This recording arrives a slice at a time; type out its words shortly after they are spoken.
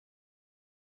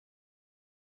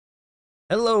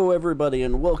Hello, everybody,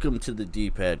 and welcome to the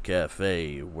D-Pad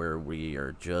Cafe, where we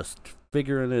are just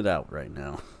figuring it out right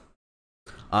now.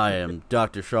 I am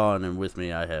Dr. Sean, and with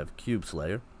me I have Cube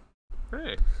Slayer.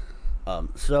 Hey.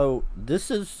 So this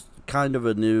is kind of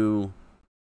a new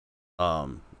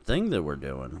thing that we're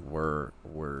doing.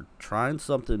 We're trying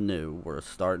something new. We're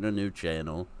starting a new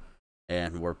channel,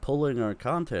 and we're pulling our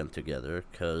content together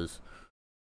because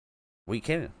we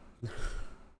can.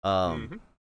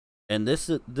 And this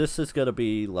is gonna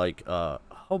be like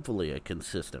hopefully a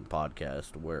consistent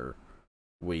podcast where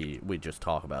we just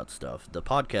talk about stuff. The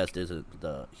podcast isn't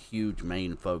the huge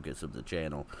main focus of the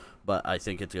channel, but I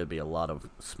think it's gonna be a lot of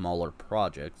smaller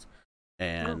projects.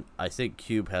 And I think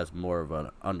Cube has more of an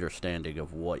understanding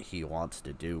of what he wants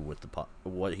to do with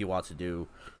what he wants to do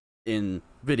in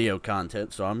video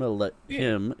content. So I'm gonna let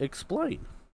him explain.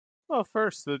 Well,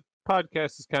 first, the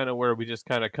podcast is kind of where we just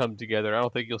kind of come together. I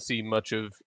don't think you'll see much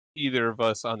of either of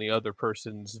us on the other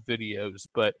person's videos,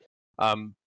 but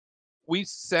we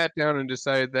sat down and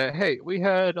decided that, hey, we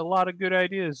had a lot of good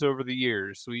ideas over the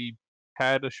years. We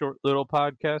had a short little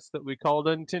podcast that we called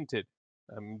Untinted.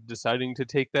 I'm deciding to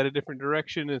take that a different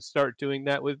direction and start doing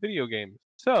that with video games.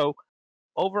 So,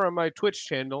 over on my Twitch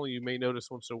channel, you may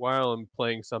notice once in a while I'm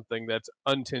playing something that's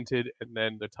untinted and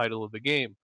then the title of the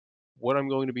game. What I'm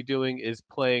going to be doing is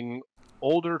playing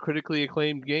older critically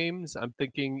acclaimed games. I'm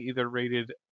thinking either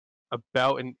rated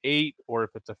about an 8, or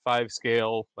if it's a 5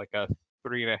 scale, like a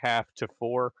 3.5 to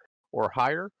 4 or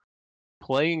higher.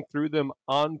 Playing through them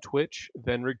on Twitch,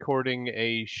 then recording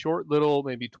a short little,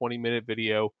 maybe 20-minute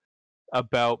video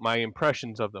about my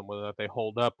impressions of them, whether or not they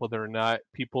hold up, whether or not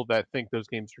people that think those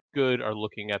games are good are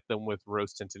looking at them with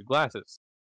rose tinted glasses.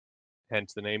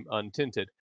 Hence the name Untinted.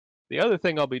 The other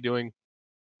thing I'll be doing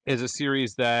is a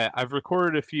series that I've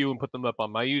recorded a few and put them up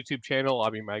on my YouTube channel. I'll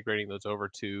be migrating those over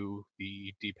to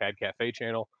the D-Pad Cafe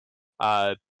channel,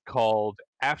 called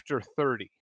After 30.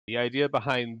 The idea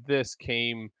behind this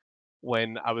came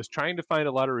when I was trying to find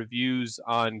a lot of reviews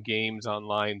on games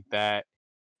online that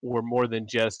were more than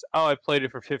just, oh, I played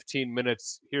it for 15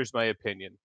 minutes, here's my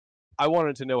opinion. I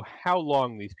wanted to know how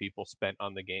long these people spent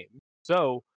on the game.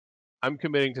 So I'm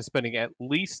committing to spending at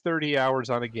least 30 hours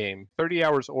on a game, 30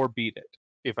 hours or beat it.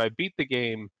 If I beat the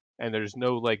game and there's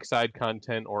no like side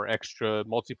content or extra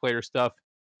multiplayer stuff,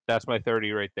 that's my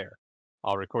 30 right there.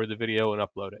 I'll record the video and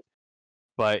upload it.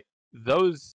 But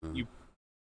those you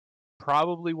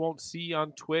probably won't see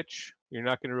on Twitch. You're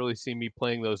not going to really see me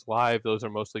playing those live. Those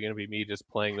are mostly going to be me just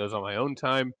playing those on my own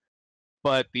time.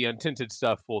 But the untinted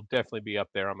stuff will definitely be up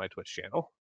there on my Twitch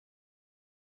channel.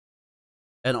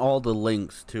 And all the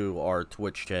links to our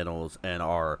Twitch channels and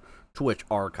our Twitch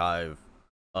archive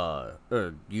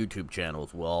YouTube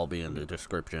channels will all be in the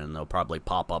description. They'll probably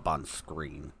pop up on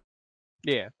screen.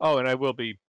 Yeah. Oh, and I will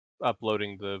be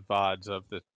uploading the VODs of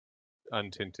the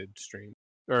untinted stream,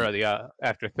 or the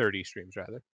After 30 streams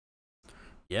rather.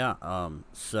 Yeah.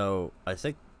 So I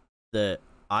think that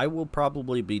I will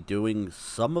probably be doing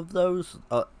some of those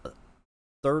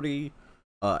 30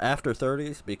 after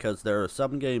 30s, because there are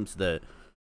some games that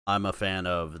I'm a fan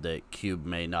of that Cube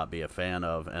may not be a fan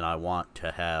of, and I want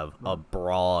to have a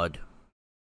broad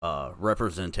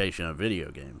representation of video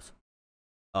games.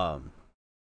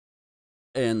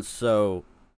 And so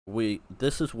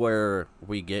this is where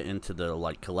we get into the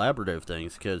like collaborative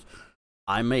things, because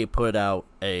I may put out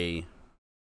a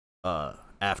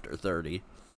after 30,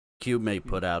 Cube may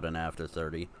put out an after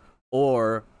 30,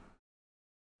 or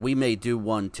we may do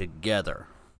one together.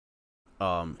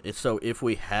 So if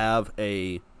we have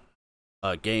a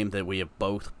game that we have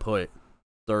both put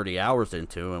 30 hours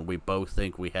into, and we both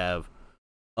think we have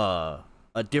a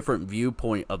different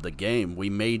viewpoint of the game, we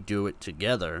may do it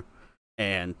together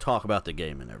and talk about the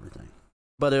game and everything.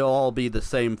 But it'll all be the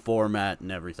same format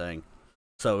and everything,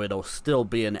 so it'll still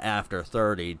be an after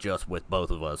 30, just with both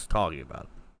of us talking about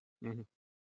it.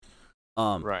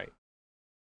 Right.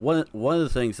 One of the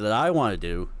things that I want to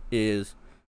do is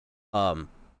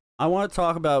I want to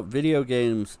talk about video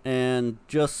games and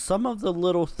just some of the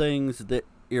little things that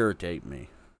irritate me.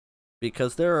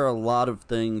 Because there are a lot of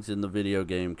things in the video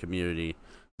game community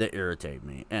that irritate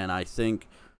me, and I think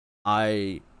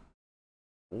I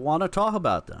want to talk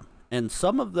about them. And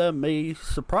some of them may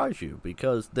surprise you,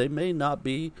 because they may not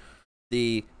be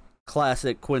the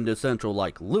classic quintessential,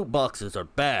 like, loot boxes are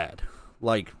bad.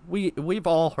 Like, we've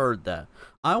all heard that.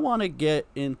 I want to get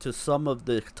into some of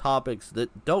the topics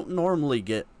that don't normally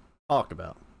get talked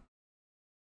about.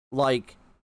 Like,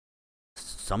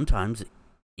 sometimes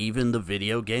even the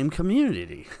video game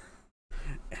community.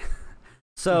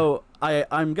 So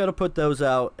I'm gonna put those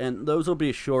out, and those will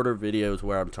be shorter videos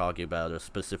where I'm talking about a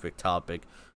specific topic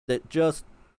that just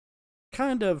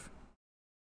kind of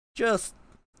just,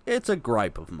 it's a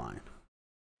gripe of mine.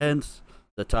 Hence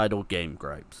the title Game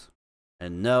Gripes.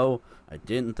 And no, I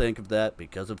didn't think of that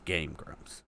because of Game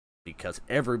Grumps. Because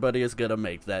everybody is gonna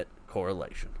make that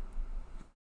correlation.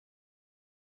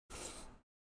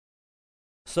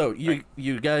 So,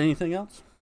 you got anything else?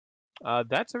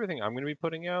 That's everything I'm going to be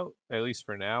putting out, at least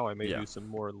for now. I may Yeah. do some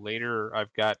more later. I've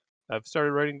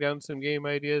started writing down some game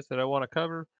ideas that I want to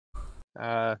cover.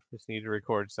 Just need to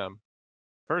record some.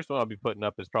 First one I'll be putting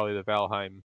up is probably the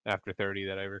Valheim After 30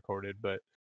 that I recorded, but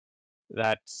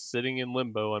that's sitting in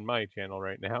limbo on my channel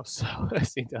right now, so I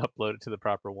just need to upload it to the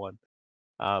proper one.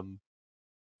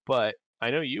 But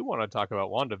I know you want to talk about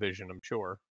WandaVision, I'm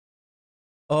sure.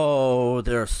 Oh,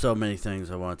 there are so many things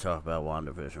I want to talk about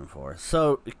WandaVision for.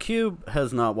 So, Cube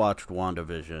has not watched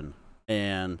WandaVision,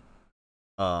 and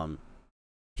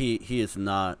he is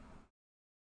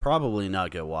probably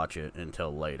not gonna watch it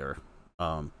until later,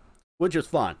 which is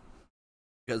fine,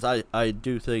 because I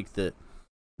do think that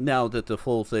now that the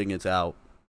full thing is out,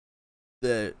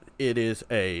 that it is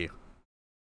a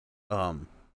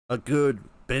good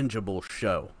bingeable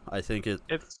show. I think it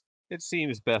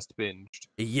seems best binged.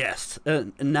 Yes.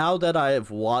 And now that I have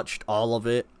watched all of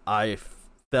it, I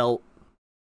felt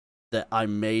that I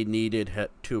may needed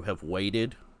to have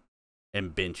waited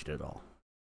and binged it all.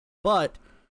 But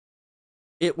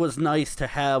it was nice to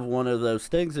have one of those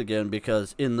things again,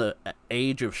 because in the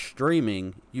age of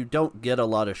streaming, you don't get a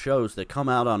lot of shows that come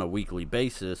out on a weekly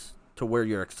basis to where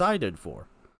you're excited for.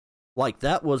 Like,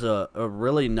 that was a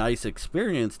really nice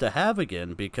experience to have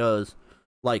again, because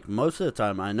like, most of the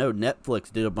time, I know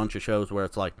Netflix did a bunch of shows where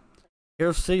it's like,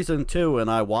 here's season 2, and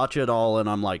I watch it all, and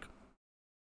I'm like,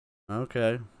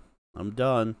 okay, I'm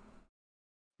done.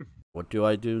 What do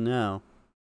I do now?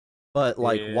 But,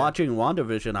 like, watching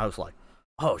WandaVision, I was like,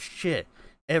 oh, shit,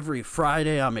 every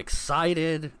Friday I'm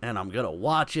excited, and I'm gonna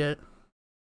watch it.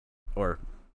 Or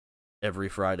every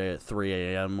Friday at 3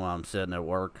 a.m. while I'm sitting at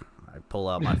work, I pull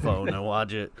out my phone and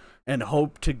watch it, and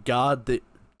hope to God that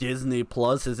Disney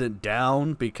Plus isn't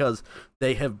down, because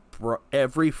they have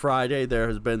every Friday there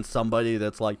has been somebody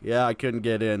that's like, yeah, I couldn't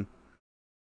get in,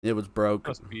 it was broke.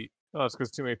 It's because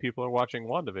too many people are watching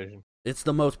WandaVision. It's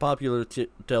the most popular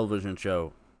television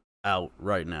show out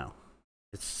right now.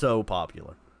 It's so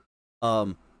popular.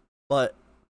 But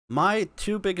my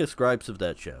two biggest gripes of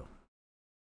that show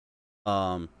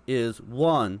is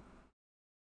one,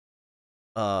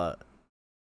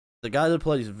 the guy that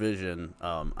plays Vision,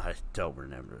 I don't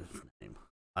remember his name.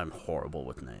 I'm horrible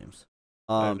with names.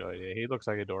 I have no idea. He looks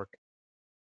like a dork.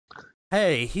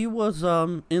 Hey, he was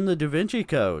in the Da Vinci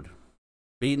Code,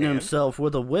 beating himself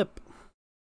with a whip.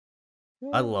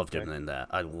 I loved him in that.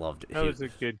 I loved it. That was a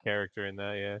good character in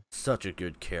that, yeah. Such a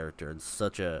good character, and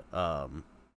such a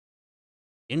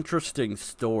interesting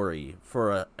story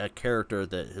for a character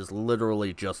that is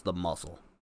literally just the muscle.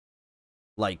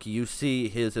 Like, you see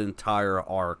his entire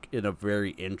arc in a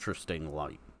very interesting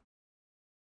light.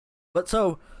 But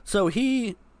so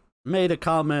he made a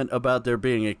comment about there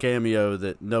being a cameo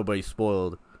that nobody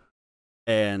spoiled,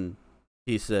 and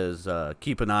he says,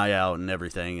 keep an eye out and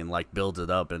everything, and like builds it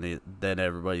up, and then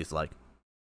everybody's like,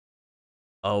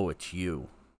 oh, it's you.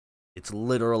 It's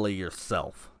literally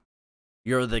yourself.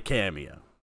 You're the cameo.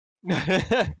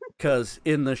 Because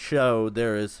in the show,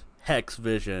 there is Hex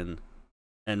Vision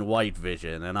and White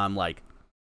Vision, and I'm like,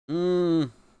 I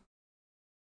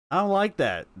don't like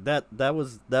that. That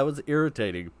was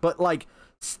irritating. But like,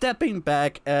 stepping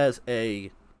back as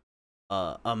a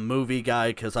movie guy,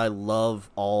 because I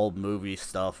love all movie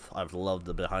stuff. I've loved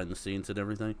the behind the scenes and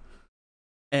everything.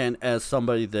 And as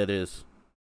somebody that is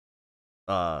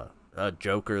a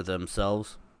Joker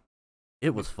themselves,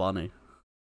 it was funny.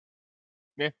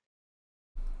 Yeah.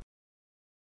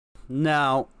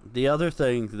 Now, the other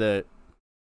thing that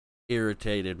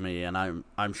irritated me, and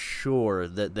I'm sure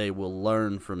that they will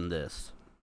learn from this,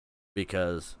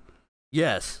 because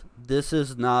yes, this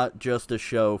is not just a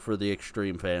show for the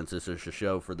extreme fans, this is a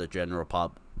show for the general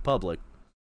public,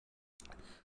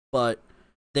 but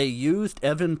they used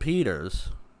Evan Peters,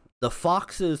 the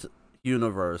Fox's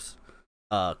universe,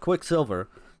 Quicksilver,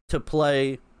 to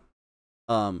play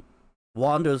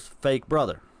Wanda's fake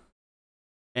brother.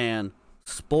 And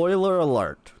spoiler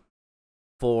alert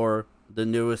for the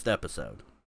newest episode.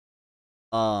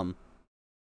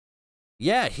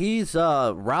 Yeah, he's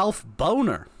Ralph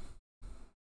Boner.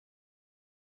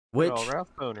 Which Ralph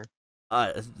Boner.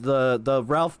 The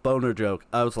Ralph Boner joke,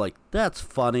 I was like, that's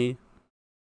funny.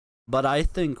 But I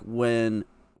think when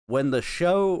the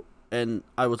show, and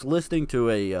I was listening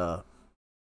to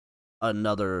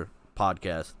another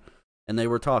podcast, and they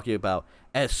were talking about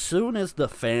as soon as the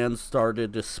fans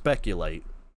started to speculate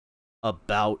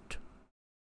about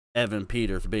Evan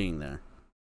Peters being there,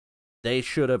 they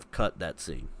should have cut that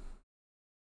scene.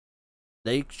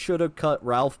 They should have cut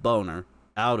Ralph Bohner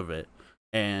out of it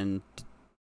and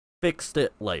fixed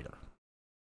it later.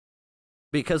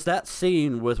 Because that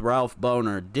scene with Ralph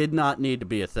Bohner did not need to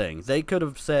be a thing. They could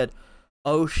have said,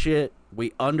 oh shit,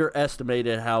 we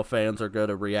underestimated how fans are going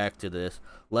to react to this.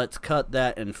 Let's cut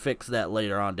that and fix that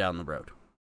later on down the road.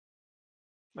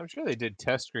 I'm sure they did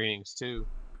test screenings too.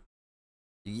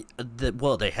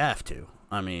 Well, they have to.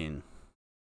 I mean,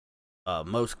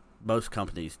 most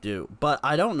companies do. But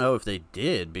I don't know if they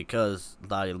did because,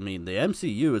 I mean, the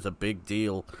MCU is a big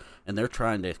deal and they're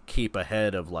trying to keep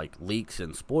ahead of, like, leaks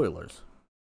and spoilers.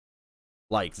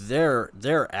 Like, they're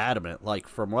adamant. Like,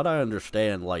 from what I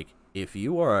understand, like, if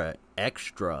you are an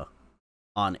extra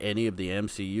on any of the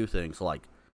MCU things, like,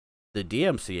 the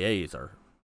DMCAs are,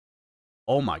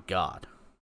 oh my god.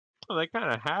 Well, they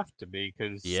kind of have to be,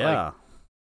 because, yeah.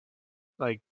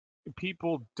 Like,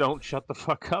 people don't shut the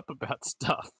fuck up about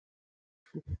stuff.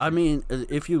 I mean,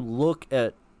 if you look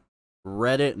at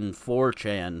Reddit and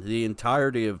 4chan, the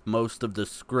entirety of most of the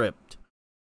script,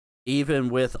 even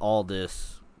with all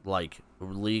this, like,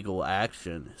 legal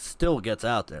action, still gets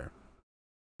out there.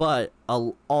 But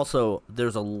also,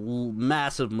 there's a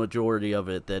massive majority of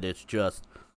it that it's just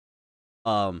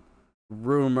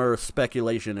rumor,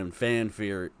 speculation, and fan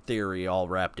theory all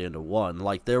wrapped into one.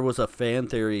 Like, there was a fan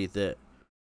theory that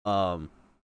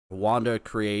Wanda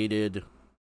created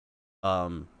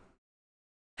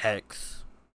Hex,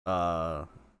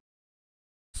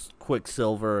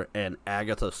 Quicksilver, and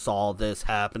Agatha saw this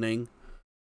happening,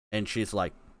 and she's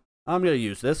like, I'm gonna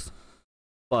use this.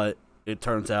 But it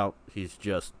turns out he's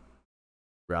just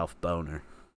Ralph Bohner.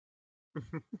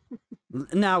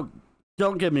 Now,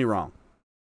 don't get me wrong.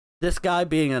 This guy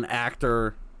being an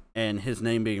actor and his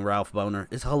name being Ralph Bohner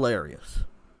is hilarious. I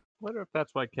wonder if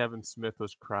that's why Kevin Smith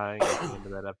was crying at the end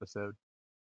of that episode.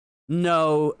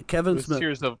 No, Kevin Smith.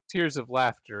 Tears of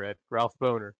laughter at Ralph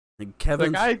Bohner.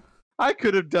 Kevin, like, I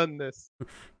could have done this.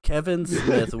 Kevin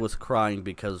Smith was crying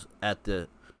because at the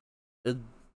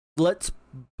let's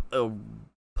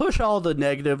push all the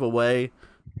negative away.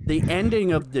 The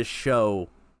ending of this show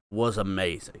was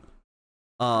amazing.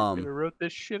 I could have wrote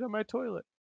this shit on my toilet.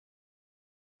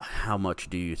 How much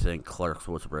do you think Clerks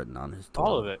was written on his toilet?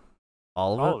 All of it.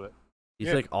 All of it? All of it.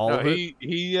 You think all of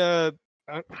it?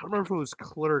 I don't remember if it was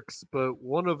Clerks, but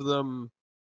one of them,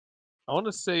 I want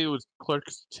to say it was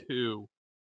Clerks 2.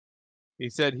 He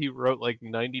said he wrote like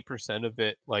 90% of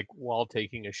it like while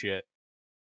taking a shit.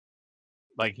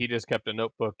 Like, he just kept a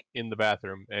notebook in the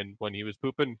bathroom, and when he was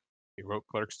pooping, he wrote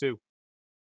Clerks 2.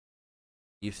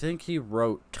 You think he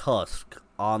wrote Tusk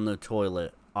on the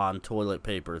toilet on toilet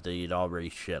paper that he'd already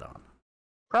shit on?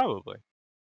 Probably.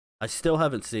 I still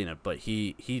haven't seen it, but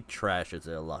he trashes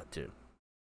it a lot too.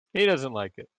 He doesn't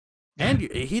like it. And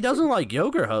he doesn't like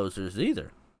yoga hosers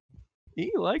either.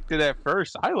 He liked it at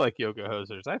first. I like yoga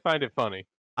hosers. I find it funny.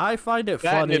 I find it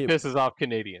funny. And it pisses off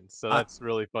Canadians, so that's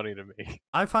really funny to me.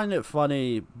 I find it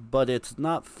funny, but it's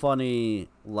not funny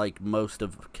like most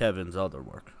of Kevin's other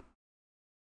work.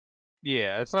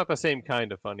 Yeah, it's not the same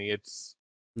kind of funny. It's...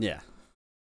 Yeah.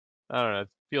 I don't know. It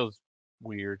feels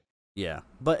weird. Yeah.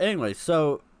 But anyway,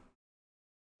 so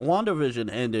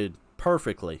WandaVision ended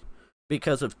perfectly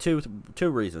because of two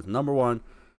reasons. Number one,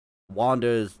 Wanda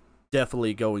is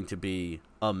definitely going to be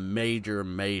a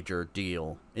major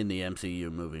deal in the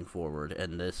MCU moving forward,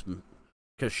 and this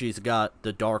because she's got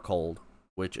the Darkhold,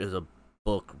 which is a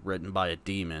book written by a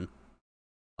demon,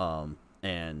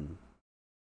 and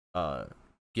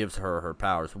gives her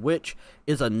powers, which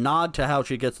is a nod to how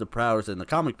she gets the powers in the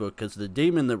comic book, because the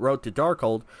demon that wrote the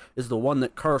Darkhold is the one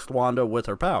that cursed Wanda with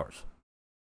her powers.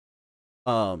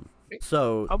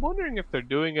 So I'm wondering if they're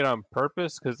doing it on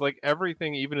purpose, because like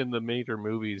everything, even in the major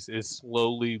movies, is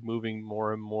slowly moving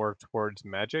more and more towards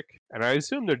magic, and I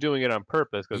assume they're doing it on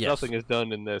purpose because nothing is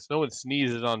done in this. No one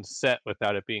sneezes on set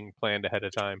without it being planned ahead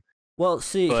of time. Well,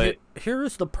 see, here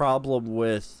is the problem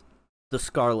with the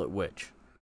Scarlet Witch.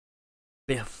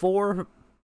 Before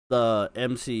the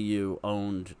MCU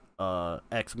owned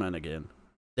X-Men again,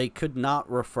 they could not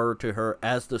refer to her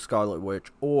as the Scarlet Witch,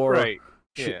 or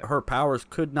her powers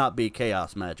could not be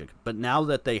chaos magic. But now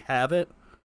that they have it,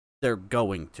 they're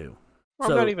going to.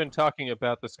 I'm not even talking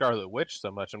about the Scarlet Witch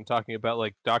so much. I'm talking about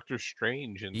like Doctor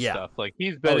Strange and stuff. Like,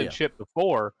 he's been in shit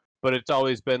before, but it's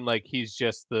always been like he's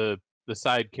just the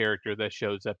side character that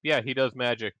shows up. Yeah, he does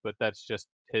magic, but that's just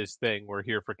his thing. We're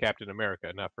here for Captain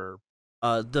America, not for...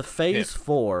 the Phase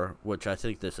 4, which I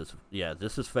think this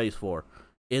is Phase 4,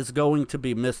 is going to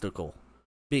be mystical,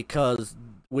 because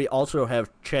we also have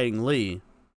Chang Li,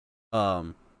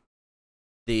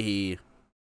 the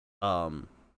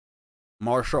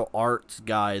martial arts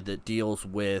guy that deals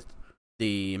with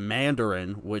the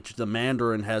Mandarin, which the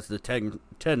Mandarin has the 10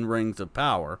 rings of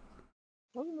power.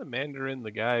 Wasn't the Mandarin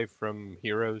the guy from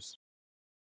Heroes?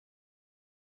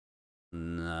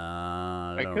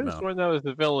 Nah, I I don't could have know. sworn that was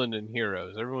the villain in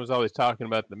Heroes. Everyone was always talking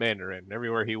about the Mandarin.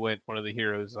 Everywhere he went, one of the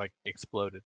heroes like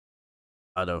exploded.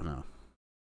 I don't know.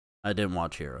 I didn't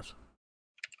watch Heroes.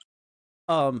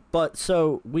 But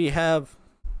so we have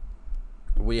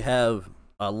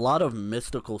a lot of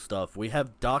mystical stuff. We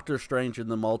have Doctor Strange in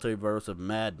the Multiverse of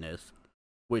Madness,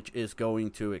 which is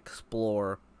going to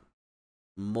explore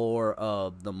more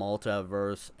of the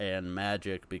multiverse and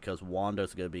magic, because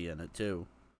Wanda's going to be in it too.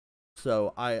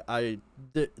 So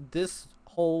this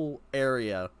whole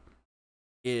area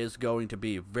is going to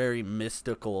be very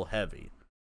mystical heavy.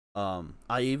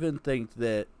 I even think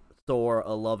that Thor: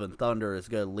 Love and Thunder is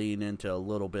going to lean into a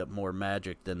little bit more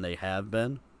magic than they have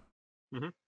been.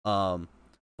 Mm-hmm.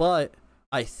 But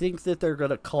I think that they're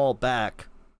going to call back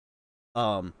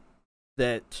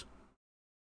that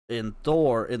in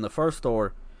the first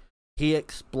Thor, he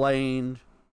explained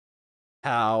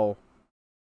how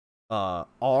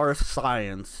our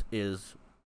science is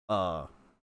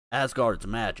Asgard's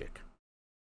magic.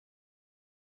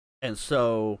 And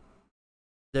so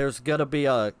there's gonna be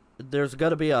a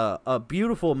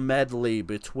beautiful medley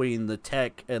between the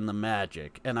tech and the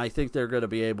magic, and I think they're gonna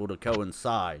be able to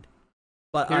coincide.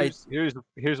 But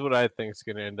here's what I think is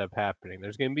gonna end up happening.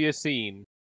 There's gonna be a scene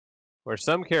where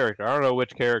some character, I don't know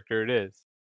which character it is,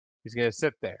 he's gonna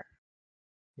sit there.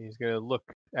 He's gonna look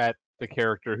at the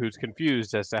character who's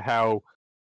confused as to how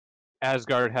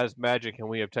Asgard has magic and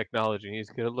we have technology. And he's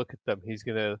gonna look at them. He's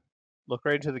gonna look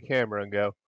right into the camera and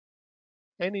go,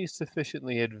 any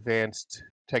sufficiently advanced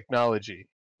technology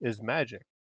is magic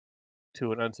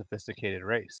to an unsophisticated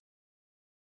race.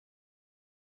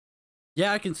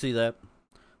 yeah, I can see that.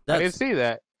 I can see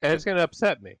that, and it's going to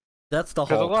upset me. That's the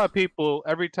Because whole. a lot of people,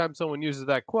 every time someone uses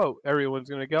that quote, everyone's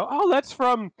going to go, oh, that's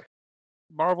from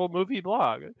Marvel Movie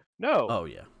Blog. No. Oh,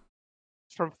 yeah.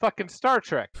 It's from fucking Star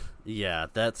Trek. Yeah,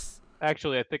 that's...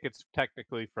 Actually, I think it's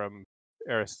technically from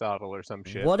Aristotle or some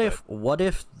shit. What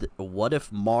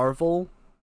if Marvel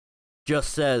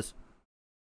just says,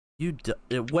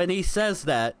 when he says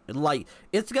that, like,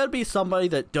 it's gonna be somebody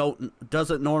that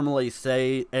doesn't normally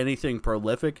say anything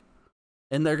prolific,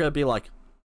 and they're gonna be like,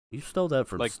 you stole that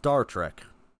from Star Trek.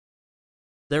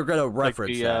 They're gonna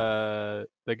reference that.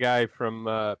 The guy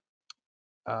from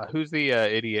who's the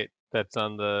idiot that's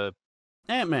on the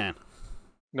Ant-Man.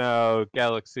 No,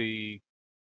 Galaxy.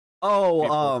 Oh,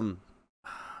 people.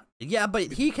 Yeah,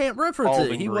 but he can't reference Bald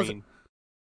it. and He green. wasn't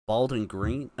bald and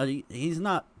green. He's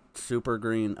not super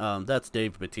green. That's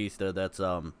Dave Bautista. That's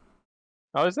Oh,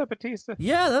 is that Batista?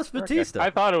 Yeah, that's Bautista. Okay. I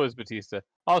thought it was Batista.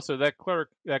 Also, that quote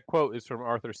is from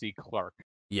Arthur C. Clarke.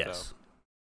 Yes.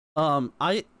 So.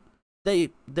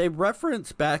 They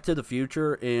reference Back to the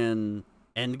Future in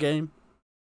Endgame,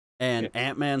 and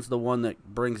Ant-Man's the one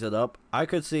that brings it up. I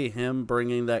could see him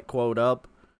bringing that quote up,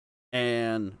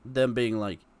 and them being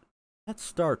like, "That's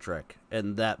Star Trek,"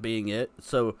 and that being it.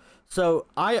 So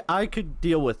I could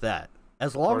deal with that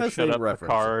as long as they reference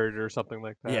Picard or something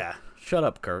like that. Yeah, shut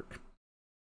up, Kirk.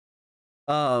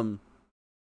 But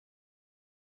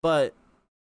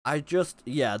there's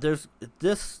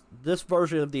this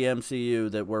version of the MCU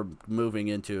that we're moving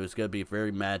into is going to be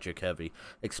very magic heavy,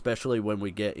 especially when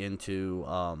we get into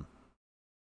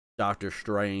Doctor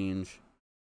Strange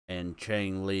and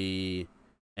Chang Li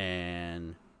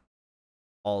and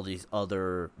all these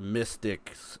other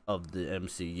mystics of the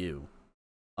MCU.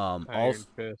 Iron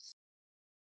Fist.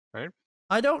 Right?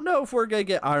 I don't know if we're gonna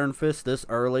get Iron Fist this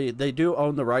early. They do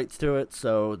own the rights to it,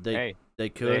 so they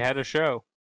could. They had a show.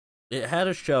 It had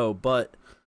a show, but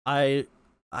I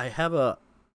have a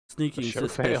sneaking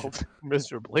suspicion. Failed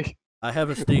miserably. I have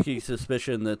a sneaking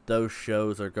suspicion that those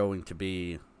shows are going to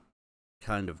be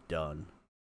kind of done.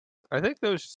 I think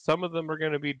some of them are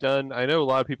going to be done. I know a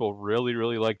lot of people really,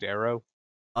 really liked Arrow.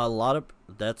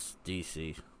 That's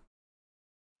DC.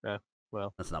 Yeah,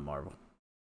 well, that's not Marvel.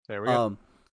 There we go.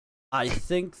 I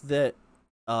think that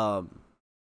Deadpool.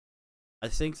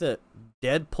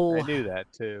 I knew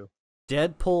that too.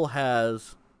 Deadpool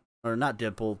has, or not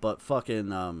Deadpool, but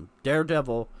fucking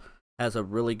Daredevil has a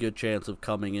really good chance of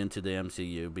coming into the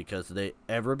MCU because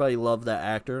everybody loved that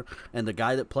actor, and the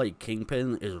guy that played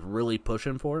Kingpin is really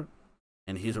pushing for it,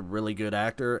 and he's a really good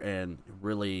actor, and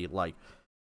really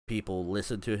people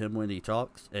listen to him when he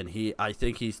talks, and I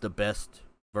think he's the best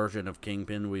version of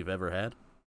Kingpin we've ever had.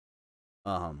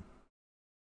 Um,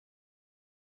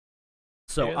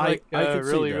 so And I like I a could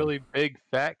see really, them. really big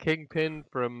fat Kingpin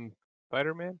from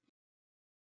Spider-Man.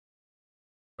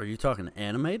 Are you talking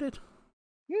animated?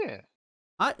 Yeah.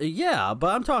 Yeah,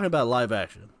 but I'm talking about live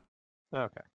action.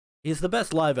 Okay. He's the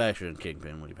best live action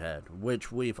Kingpin we've had,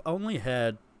 which we've only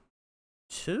had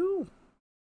 2.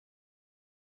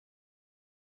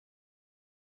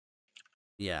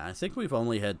 Yeah, I think we've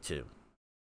only had 2.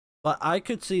 But I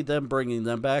could see them bringing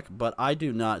them back, but I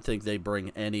do not think they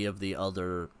bring any of the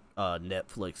other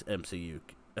Netflix MCU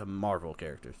Marvel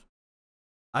characters.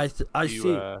 I You see if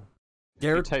you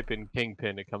Dare. type in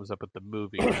Kingpin, it comes up with the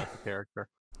movie, not the character.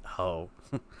 Oh,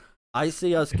 I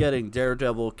see us getting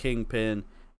Daredevil, Kingpin,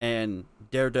 and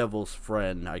Daredevil's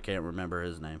friend. I can't remember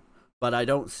his name, but I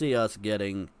don't see us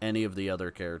getting any of the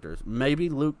other characters. Maybe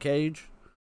Luke Cage,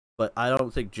 but I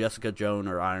don't think Jessica Jones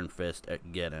or Iron Fist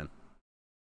get in.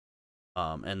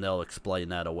 And they'll explain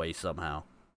that away somehow.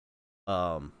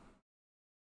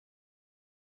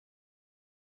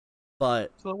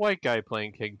 But It's the white guy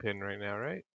playing Kingpin right now,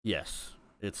 right? yes,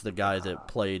 it's the guy that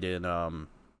played in one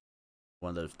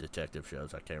of those detective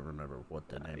shows. I can't remember what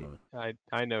the name of it.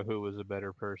 I know who was a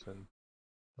better person.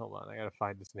 Hold on, I gotta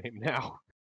find his name now.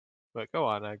 But go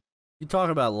on. You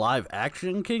talking about live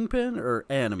action Kingpin or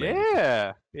animated?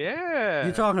 Yeah, yeah.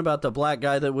 You talking about the black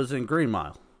guy that was in Green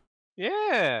Mile?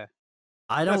 Yeah.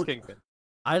 I That's don't. Kingpin.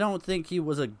 I don't think he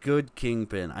was a good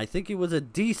Kingpin. I think he was a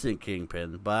decent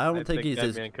Kingpin, but I don't think he's that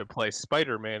as man could play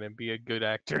Spider-Man and be a good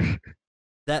actor.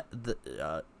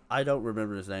 I don't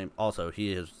remember his name. Also,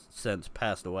 he has since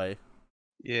passed away,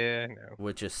 Yeah, I know.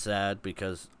 which is sad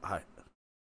because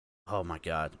oh my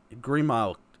God, Green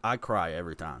Mile. I cry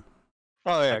every time.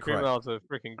 Oh yeah, I Green cry. Mile's a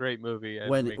freaking great movie. And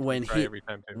When makes me when cry he every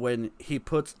time too. when he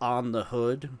puts on the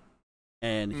hood,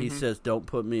 and he Mhm. says, "Don't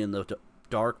put me in the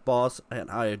dark, boss,"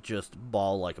 and I just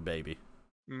bawl like a baby.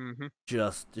 Mhm.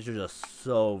 Just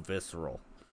so visceral.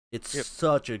 It's Yep.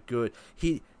 such a good.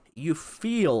 You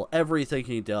feel everything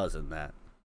he does in that.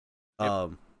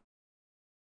 Yep.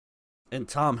 And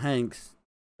Tom Hanks,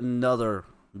 another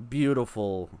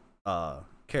beautiful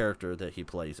character that he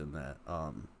plays in that.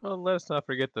 Well, let's not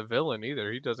forget the villain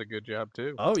either. He does a good job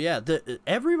too. Oh yeah,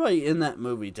 everybody in that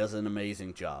movie does an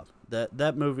amazing job.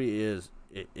 That movie is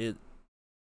it.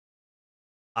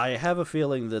 I have a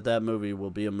feeling that movie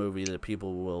will be a movie that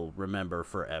people will remember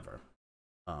forever.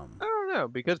 I don't know,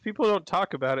 because people don't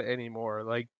talk about it anymore.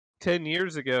 Like 10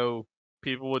 years ago,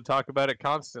 people would talk about it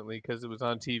constantly because it was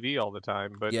on TV all the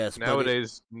time. But Yes,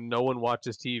 nowadays, no one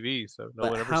watches TV, so no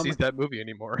but one ever sees that movie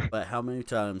anymore. But how many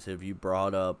times have you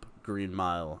brought up Green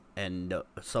Mile and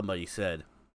somebody said,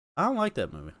 "I don't like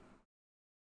that movie"?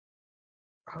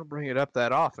 I don't bring it up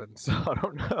that often, so I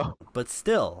don't know. But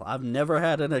still, I've never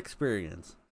had an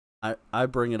experience. I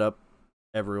bring it up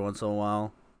every once in a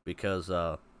while because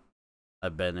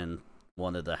I've been in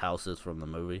one of the houses from the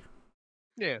movie.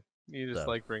 Yeah, you just So.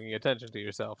 like bringing attention to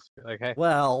yourself. You're like, hey,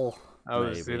 Well, I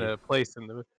was in maybe. a place in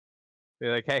the.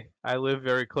 You're like, hey, I live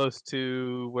very close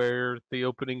to where the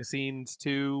opening scenes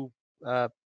to,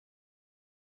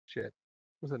 shit,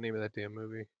 what's the name of that damn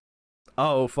movie?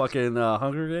 Oh, fucking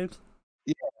Hunger Games?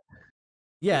 Yeah.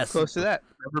 Yes. Close to that.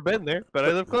 Never been there, but I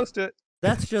live close to it.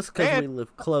 That's just because we And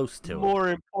live close to it. more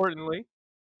importantly,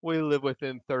 we live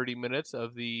within 30 minutes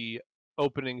of the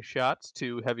opening shots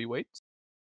to Heavyweights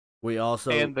We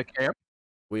also and the camp.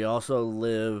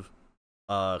 live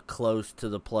close to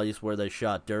the place where they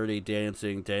shot Dirty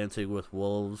Dancing, Dancing with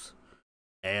Wolves,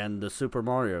 and the Super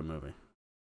Mario movie.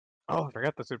 Oh, I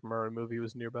forgot the Super Mario movie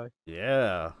was nearby.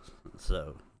 Yeah.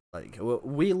 So, like,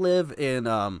 we live in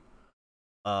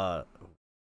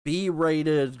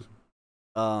B-rated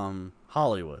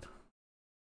Hollywood.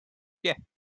 Yeah.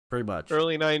 Pretty much.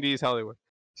 Early 90s Hollywood.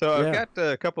 So Yeah. I've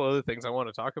got a couple other things I want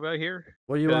to talk about here.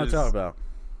 What do you want to talk 'cause about?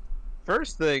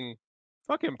 First thing,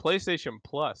 fucking PlayStation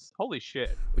Plus. Holy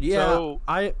shit. Yeah, So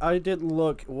I didn't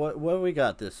look. What we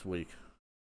got this week?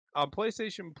 on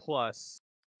PlayStation Plus,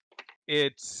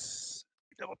 it's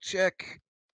double check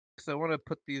because I want to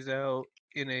put these out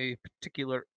in a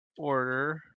particular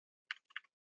order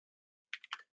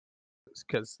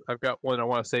because I've got one I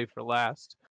want to save for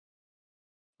last.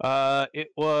 It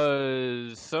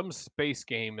was some space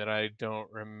game that I don't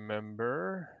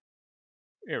remember.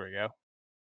 Here we go.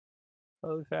 A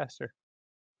little faster.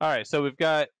 All right, so we've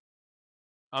got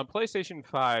on PlayStation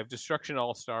 5 Destruction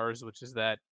All Stars, which is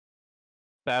that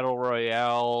battle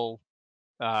royale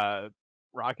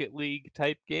Rocket League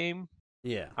type game.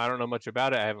 Yeah. I don't know much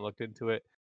about it. I haven't looked into it.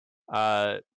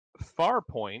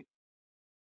 Farpoint,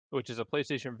 which is a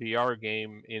PlayStation VR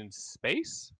game in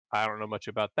space. I don't know much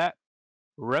about that.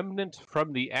 Remnant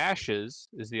from the Ashes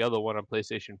is the other one on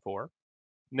PlayStation 4.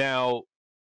 Now,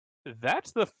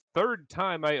 that's the third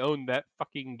time I own that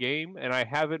fucking game, and I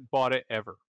haven't bought it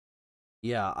ever.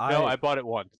 Yeah, No, I bought it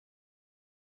once.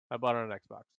 I bought it on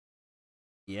Xbox.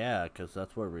 Yeah, because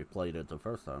that's where we played it the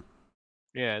first time.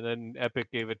 Yeah, and then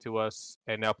Epic gave it to us,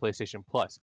 and now PlayStation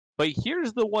Plus. But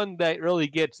here's the one that really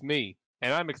gets me,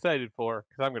 and I'm excited for,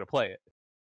 because I'm going to play it.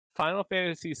 Final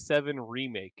Fantasy VII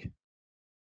Remake.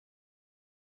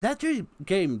 That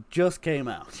game just came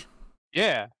out.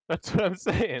 Yeah, that's what I'm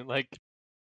saying. Like,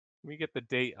 let me get the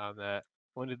date on that.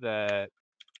 When did that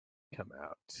come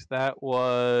out? That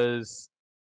was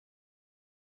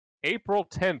April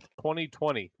 10th,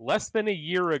 2020. Less than a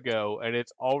year ago, and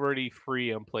it's already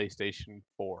free on PlayStation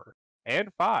 4 and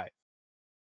 5.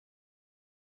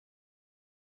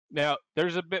 Now,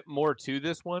 there's a bit more to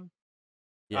this one.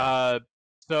 Yeah.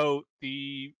 So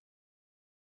the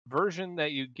version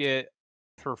that you get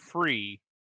for free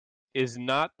is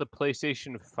not the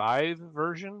PlayStation 5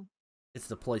 version. It's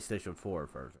the PlayStation 4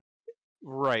 version.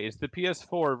 Right, it's the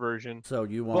PS4 version. So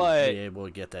you won't be able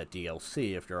to get that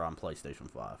DLC if you're on PlayStation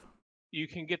 5. You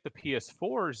can get the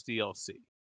PS4's DLC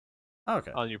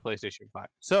Okay. on your PlayStation 5.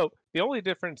 So the only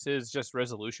difference is just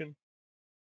resolution.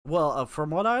 Well, from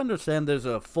what I understand, there's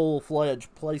a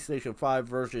full-fledged PlayStation 5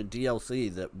 version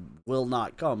DLC that will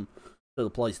not come to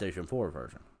the PlayStation 4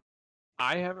 version.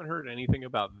 I haven't heard anything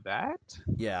about that.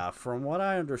 Yeah, from what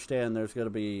I understand, there's going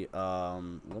to be,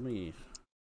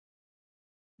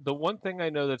 The one thing I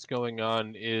know that's going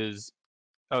on is,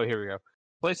 oh, here we go.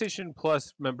 PlayStation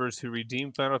Plus members who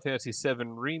redeem Final Fantasy VII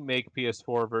Remake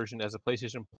PS4 version as a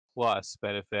PlayStation Plus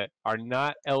benefit are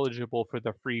not eligible for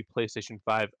the free PlayStation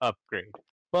 5 upgrade.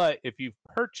 But if you've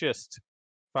purchased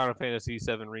Final Fantasy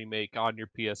VII Remake on your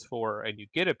PS4 and you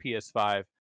get a PS5,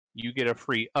 you get a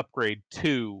free upgrade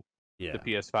to the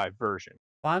PS5 version.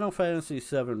 Final Fantasy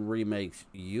VII Remake's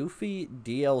Yuffie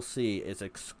DLC is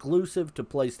exclusive to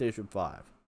PlayStation 5.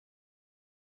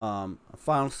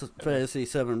 Final Fantasy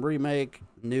VII Remake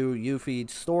new Yuffie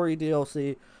story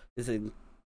DLC is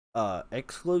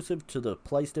exclusive to the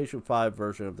PlayStation 5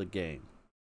 version of the game.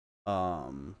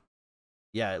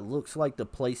 Yeah, it looks like the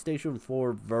PlayStation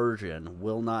 4 version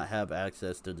will not have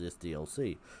access to this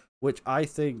DLC, which I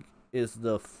think is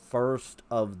the first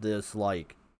of this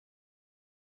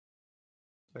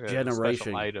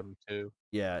generation item too.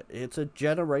 Yeah, it's a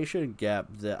generation gap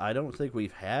that I don't think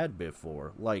we've had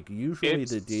before. Usually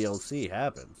the DLC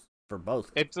happens for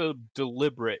both. It's a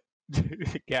deliberate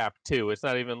gap too. It's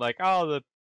not even like, oh, the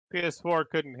PS4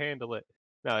 couldn't handle it.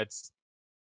 No, it's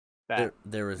that.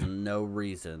 There is no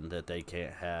reason that they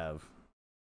can't have.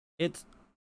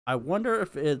 I wonder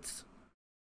if it's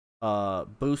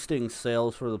boosting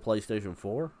sales for the PlayStation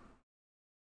 4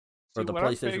 or the what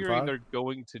PlayStation I'm figuring 5. They're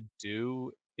going to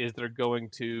do is they're going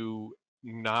to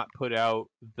not put out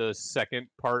the second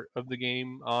part of the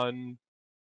game on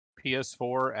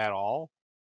PS4 at all.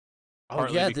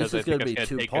 Partly yeah, this is going to be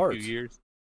 2 parts. A few years.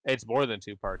 It's more than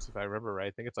 2 parts, if I remember right.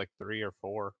 I think it's like 3 or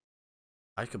 4.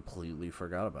 I completely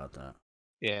forgot about that.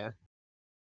 Yeah.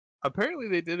 Apparently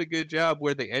they did a good job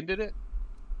where they ended it.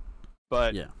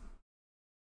 But yeah.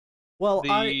 Well,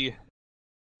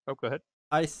 oh, go ahead.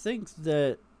 I think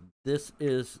that this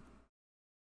is.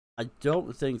 I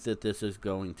don't think that this is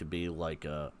going to be like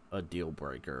a deal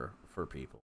breaker for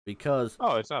people because.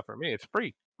 Oh, it's not for me. It's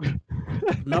free.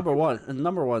 number one,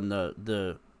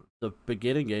 the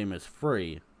beginning game is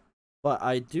free, but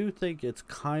I do think it's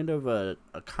kind of a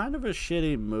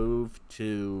shitty move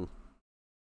to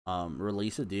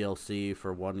release a DLC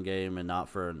for one game and not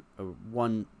for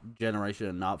one generation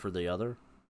and not for the other.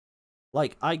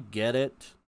 I get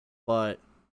it, but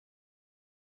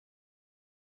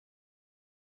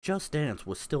Just Dance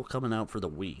was still coming out for the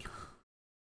Wii.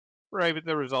 Right, but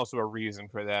there was also a reason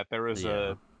for that. There was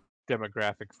a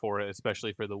demographic for it,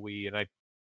 especially for the Wii, and I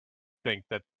think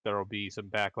that there will be some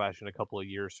backlash in a couple of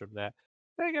years from that.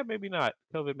 Yeah, maybe not.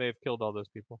 COVID may have killed all those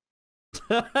people.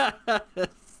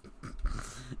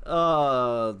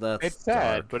 Oh, that's it's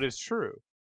sad, dark. but it's true.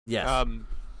 Yes.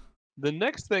 The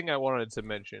next thing I wanted to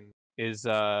mention is,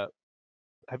 have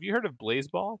you heard of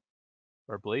Blazeball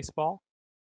or Blazeball?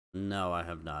 No, I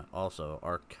have not. Also,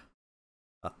 our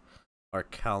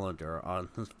calendar on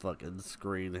this fucking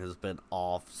screen has been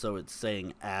off, so it's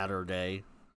saying Adder-Day.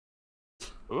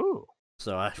 Ooh.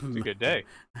 So it's a good day.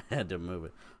 I had to move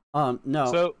it.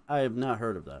 No, so, I have not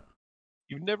heard of that.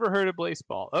 You've never heard of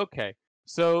Blazeball? Okay.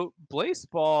 So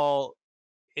Blazeball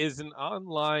is an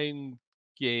online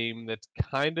game that's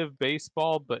kind of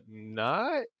baseball, but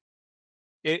not.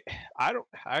 I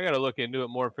gotta look into it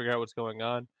more and figure out what's going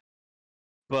on.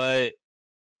 But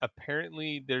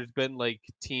apparently there's been like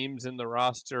teams in the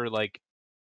roster like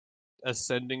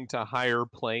ascending to higher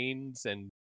planes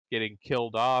and getting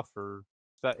killed off, or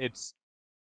it's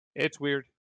weird.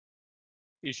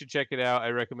 You should check it out. I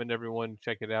recommend everyone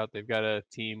check it out. They've got a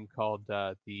team called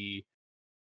the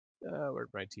where'd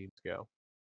my teams go?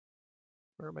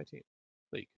 Where are my teams?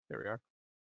 League. There we are.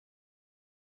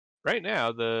 Right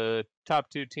now, the top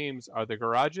two teams are the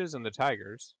Garages and the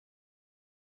Tigers.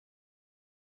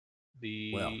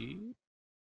 Well.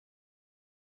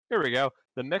 Here we go.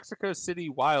 The Mexico City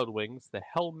Wild Wings, the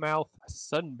Hellmouth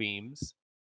Sunbeams,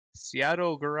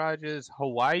 Seattle Garages,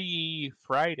 Hawaii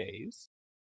Fridays,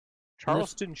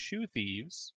 Charleston Shoe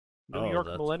Thieves, New York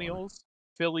Millennials,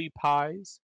 Philly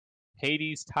Pies,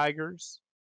 Hades Tigers,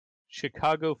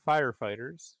 Chicago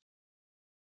Firefighters.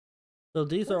 So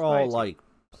these are all like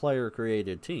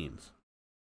player-created teams.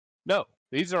 No,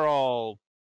 these are all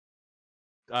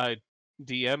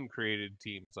DM-created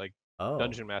teams, like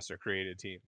Dungeon Master created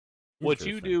teams. What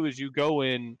you do is you go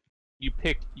in, you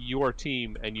pick your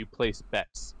team, and you place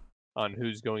bets on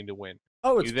who's going to win.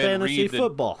 Oh, it's fantasy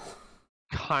football.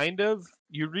 Kind of.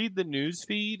 You read the news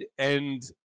feed, and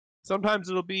sometimes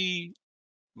it'll be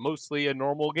mostly a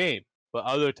normal game, but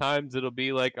other times it'll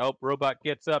be like, oh, robot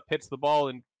gets up, hits the ball,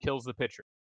 and kills the pitcher.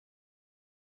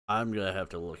 I'm gonna have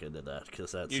to look into that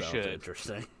because that sounds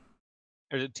interesting.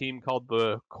 There's a team called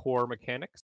the Core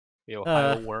Mechanics, the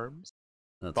Ohio Worms,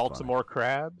 Baltimore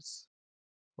Crabs.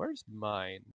 Where's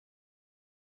mine?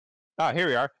 Ah, here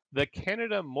we are. The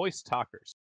Canada Moist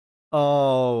Talkers.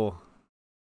 Oh,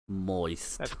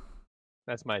 moist.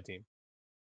 That's my team.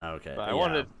 Okay. But I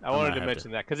wanted to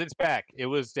mention that because it's back. It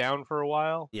was down for a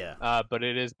while. Yeah. But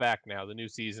it is back now. The new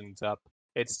season's up.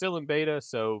 It's still in beta,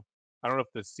 so I don't know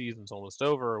if the season's almost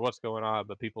over or what's going on,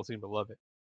 but people seem to love it.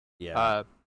 Yeah. Let's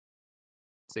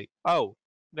see. Oh,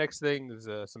 next thing is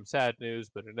some sad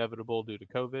news, but inevitable due to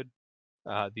COVID.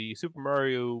 The Super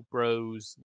Mario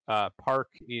Bros. Park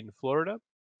in Florida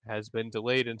has been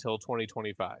delayed until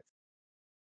 2025.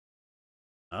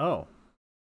 Oh.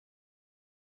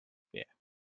 Yeah.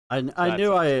 I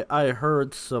knew I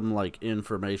heard some like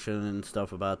information and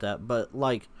stuff about that, but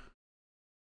like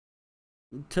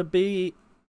to be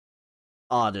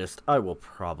honest, I will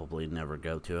probably never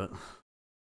go to it.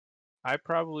 I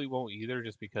probably won't either,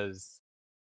 just because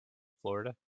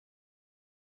Florida.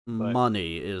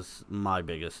 Money is my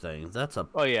biggest thing. That's a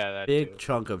big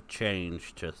chunk of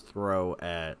change to throw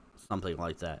at something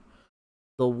like that.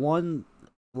 The one,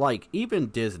 like, even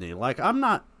Disney, like, I'm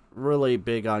not really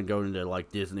big on going to,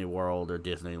 like, Disney World or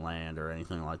Disneyland or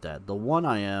anything like that. The one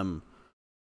I am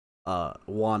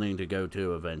wanting to go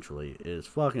to eventually is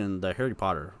fucking the Harry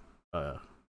Potter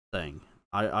thing.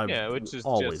 Which is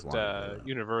just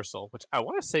Universal, which I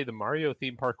want to say the Mario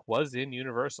theme park was in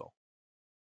Universal.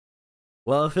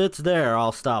 Well, if it's there,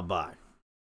 I'll stop by.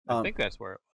 I think that's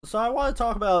where it was. So I want to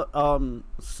talk about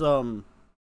some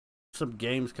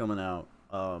games coming out.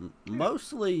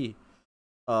 Mostly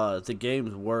the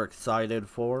games we're excited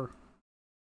for.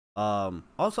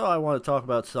 Also, I want to talk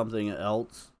about something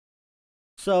else.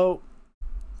 So,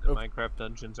 the Minecraft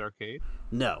Dungeons Arcade?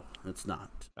 No, it's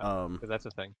not. That's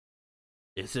a thing.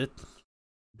 Is it?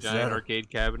 Giant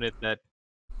arcade cabinet that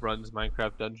runs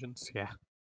Minecraft Dungeons? Yeah.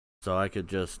 So I could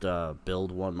just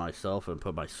build one myself and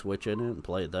put my Switch in it and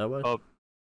play it that way? Oh,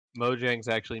 Mojang's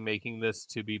actually making this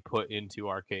to be put into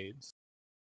arcades.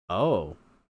 Oh.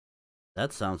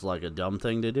 That sounds like a dumb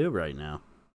thing to do right now.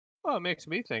 Well, it makes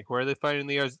me think, where are they finding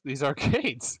these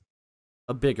arcades?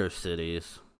 Bigger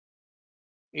cities.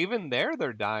 Even there,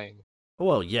 they're dying.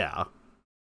 Well, yeah.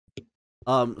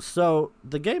 So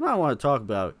the game I want to talk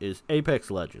about is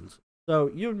Apex Legends. So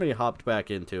you and me hopped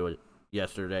back into it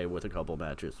yesterday with a couple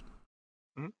matches.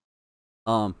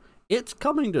 Mm-hmm. It's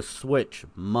coming to Switch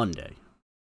Monday.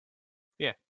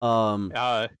 Yeah.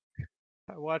 I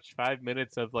watched 5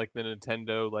 minutes of like the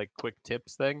Nintendo like quick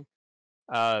tips thing.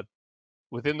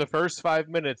 Within the first 5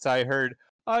 minutes, I heard,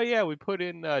 "Oh yeah, we put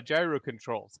in gyro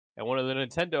controls," and one of the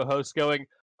Nintendo hosts going,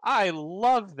 "I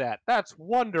love that. That's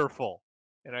wonderful,"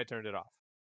 and I turned it off.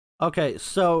 Okay,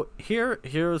 so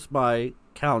here's my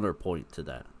counterpoint to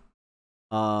that.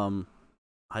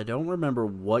 I don't remember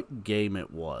what game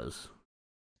it was.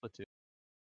 Splatoon.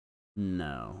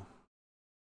 No.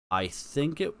 I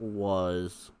think it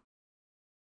was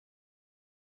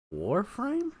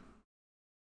Warframe?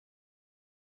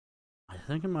 I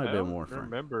think it might have been Warframe. I don't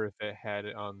remember if it had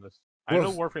it on the... I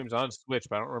know Warframe's on Switch,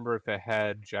 but I don't remember if it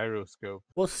had gyroscope.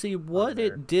 Well, see, what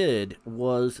it did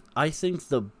was, I think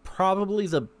probably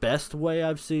the best way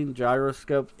I've seen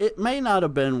gyroscope. It may not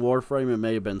have been Warframe, it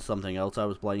may have been something else I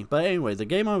was playing. But anyway, the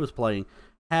game I was playing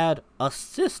had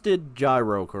assisted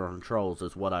gyro controls,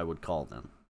 is what I would call them.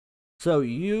 So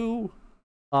you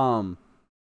are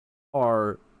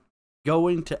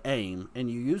going to aim, and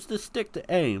you use the stick to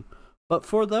aim, but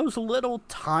for those little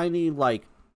tiny, like,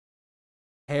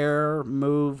 hair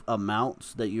move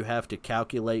amounts that you have to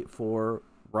calculate for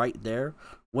right there,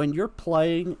 when you're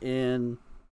playing in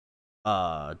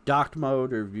docked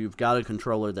mode, or you've got a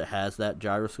controller that has that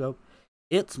gyroscope,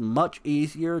 it's much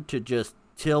easier to just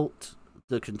tilt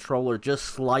the controller just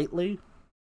slightly,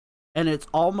 and it's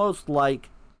almost like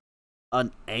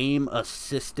an aim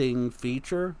assisting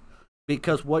feature,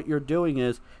 because what you're doing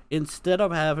is, instead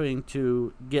of having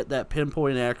to get that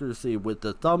pinpoint accuracy with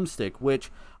the thumbstick, which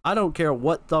I don't care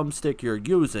what thumbstick you're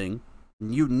using,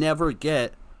 you never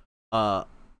get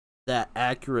that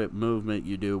accurate movement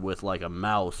you do with like a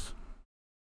mouse.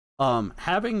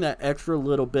 Having that extra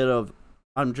little bit of,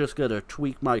 I'm just gonna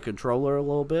tweak my controller a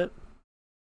little bit,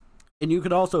 and you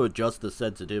can also adjust the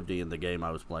sensitivity in the game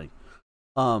I was playing.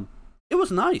 It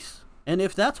was nice, and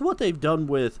if that's what they've done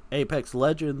with Apex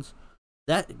Legends,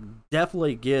 that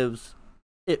definitely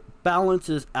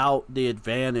balances out the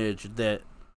advantage that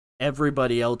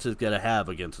everybody else is gonna have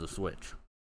against the Switch.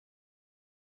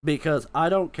 Because I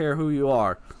don't care who you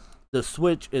are, the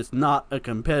Switch is not a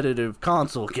competitive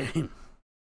console game.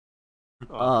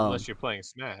 Unless you're playing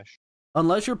Smash.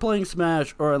 Unless you're playing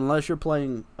Smash, or unless you're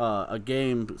playing a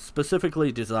game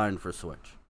specifically designed for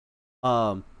Switch.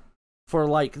 For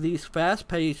like these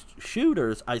fast-paced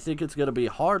shooters, I think it's going to be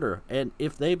harder. And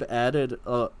if they've added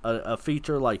a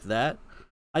feature like that,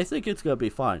 I think it's going to be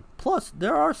fine. Plus,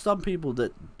 there are some people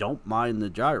that don't mind the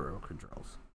gyro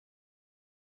controls.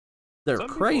 They're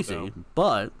crazy,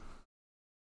 but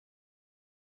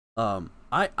I'm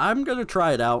going to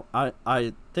try it out.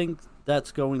 I think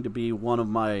that's going to be one of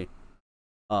my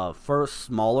first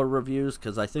smaller reviews,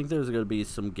 because I think there's going to be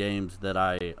some games that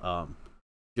I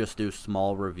just do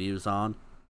small reviews on,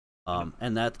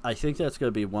 and that, I think that's going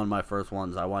to be one of my first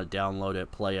ones. I want to download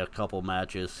it, play a couple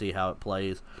matches, see how it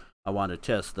plays. I want to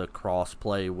test the cross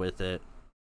play with it.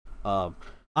 I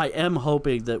am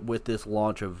hoping that with this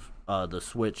launch of the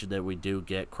Switch that we do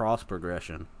get cross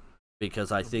progression,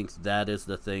 because I think that is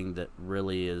the thing that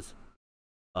really is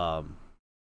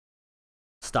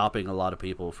stopping a lot of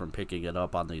people from picking it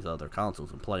up on these other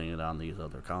consoles and playing it on these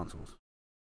other consoles.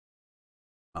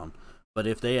 But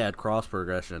if they add cross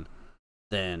progression,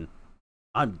 then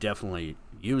I'm definitely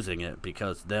using it,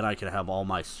 because then I can have all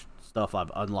my stuff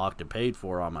I've unlocked and paid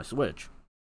for on my Switch.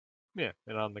 Yeah,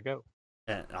 and on the go.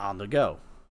 And on the go.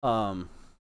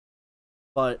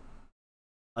 But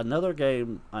another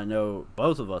game I know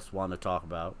both of us want to talk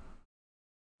about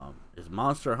is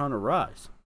Monster Hunter Rise.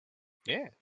 Yeah.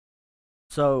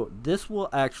 So this will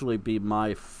actually be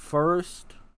my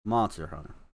first Monster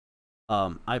Hunter.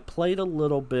 I played a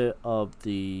little bit of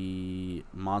the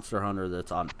Monster Hunter that's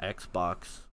on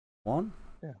Xbox One.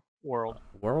 Yeah, World.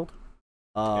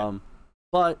 Yeah.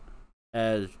 But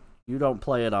as you don't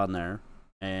play it on there,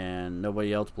 and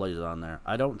nobody else plays it on there,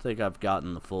 I don't think I've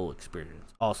gotten the full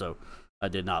experience. Also, I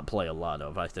did not play a lot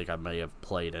of. I think I may have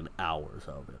played an hours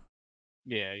of it.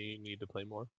 Yeah, you need to play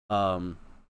more.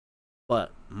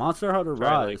 But Monster Hunter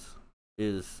Rise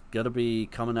is gonna be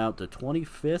coming out the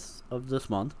 25th of this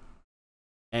month.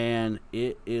 And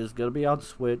it is going to be on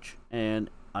Switch, and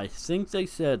I think they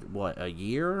said, a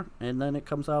year, and then it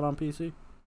comes out on PC?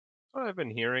 What I've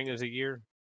been hearing is a year.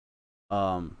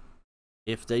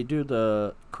 If they do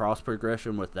the cross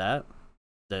progression with that,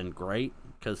 then great,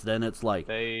 because then it's like...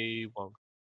 They won't.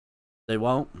 They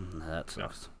won't? That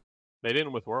sucks. No. They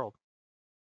didn't with World.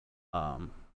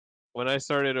 When I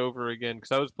started over again,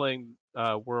 because I was playing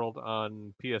World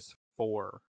on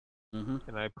PS4,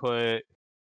 and I put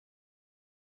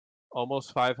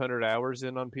almost 500 hours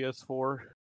in on PS4.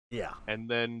 Yeah. And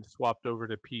then swapped over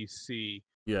to PC.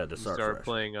 Yeah, to start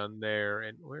playing on there.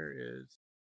 And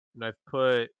and I've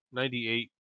put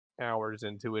 98 hours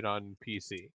into it on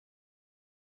PC.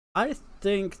 I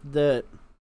think that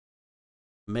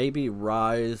maybe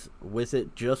Rise, with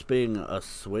it just being a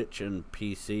Switch and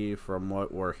PC from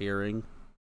what we're hearing,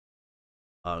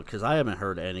 because I haven't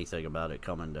heard anything about it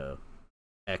coming to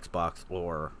Xbox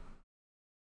or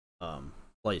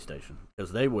PlayStation,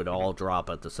 because they would all drop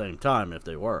at the same time if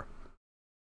they were.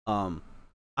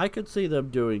 I could see them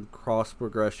doing cross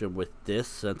progression with this,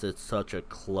 since it's such a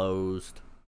closed,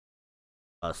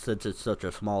 since it's such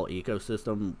a small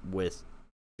ecosystem with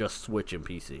just Switch and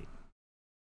PC.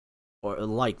 Or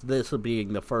like this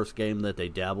being the first game that they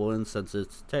dabble in, since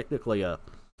it's technically a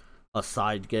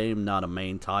side game, not a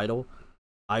main title.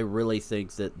 I really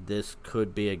think that this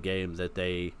could be a game that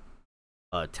they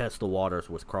test the waters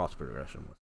with cross progression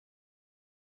with.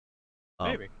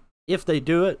 Maybe. If they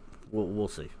do it, we'll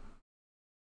see.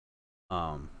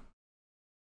 And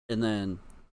then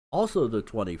also the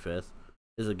 25th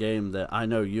is a game that I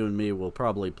know you and me will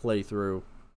probably play through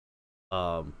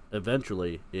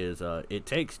eventually, is It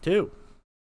Takes Two.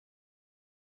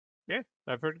 Yeah,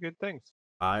 I've heard good things.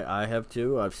 I have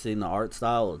too. I've seen the art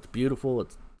style. It's beautiful.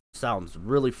 It sounds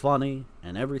really funny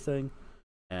and everything.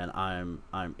 And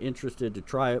I'm interested to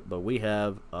try it, but we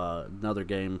have another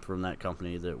game from that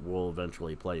company that we'll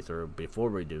eventually play through before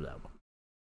we do that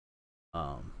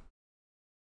one.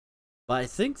 But I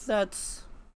think that's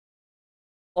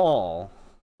all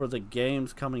for the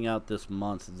games coming out this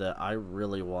month that I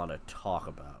really want to talk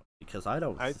about, because I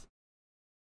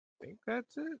think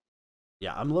that's it.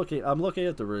 Yeah, I'm looking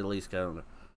at the release calendar.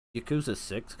 Yakuza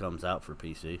 6 comes out for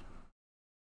PC.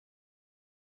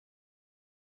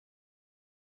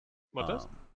 What does?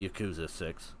 Yakuza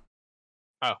 6.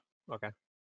 Oh, okay.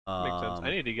 Makes sense.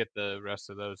 I need to get the rest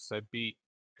of those. I beat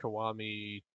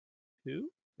Kiwami 2?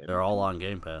 They're all on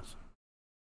Game Pass.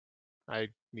 I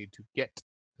need to get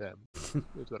them,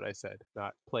 is what I said,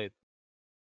 not play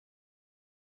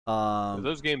them.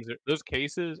 Those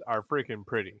cases are freaking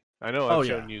pretty. I know I've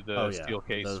shown you the steel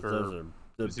case for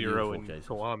Zero and cases.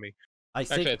 Kiwami.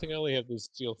 Actually, I think I only have the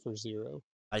steel for Zero.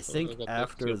 I think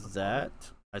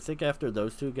after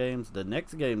those two games, the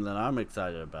next game that I'm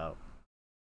excited about,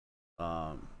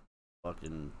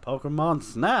 fucking Pokemon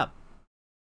Snap.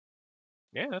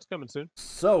 Yeah, that's coming soon.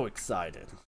 So excited.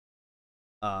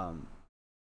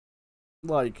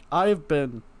 Like, I've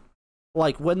been,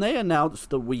 like, when they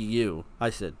announced the Wii U, I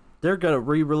said they're gonna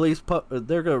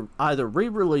they're gonna either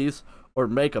re-release or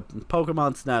make a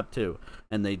Pokemon Snap 2,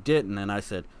 and they didn't. And I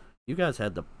said, you guys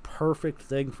had the perfect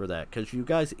thing for that, because you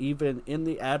guys even in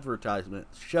the advertisement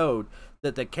showed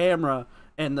that the camera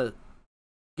and the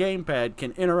gamepad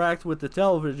can interact with the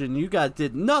television. You guys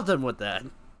did nothing with that.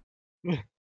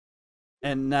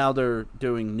 And now they're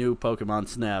doing new Pokemon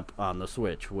Snap on the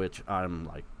Switch, which I'm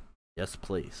like, yes,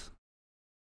 please.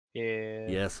 Yeah.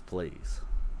 Yes, please.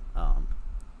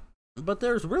 But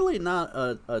there's really not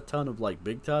a ton of like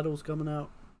big titles coming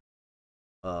out.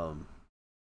 I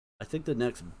think the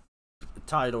next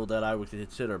title that I would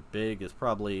consider big is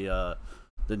probably the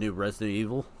new Resident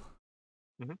Evil.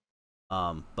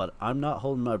 Mm-hmm. But I'm not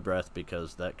holding my breath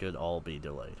because that could all be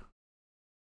delayed.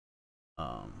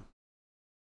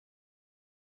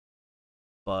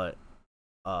 But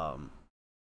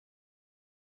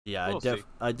yeah,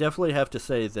 I definitely have to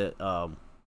say that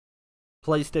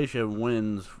PlayStation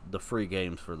wins the free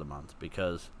games for the month,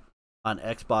 because on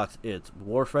Xbox it's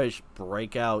Warface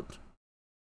Breakout,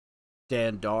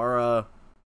 Dandara,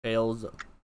 Tales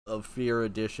of Fear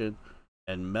Edition,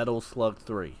 and Metal Slug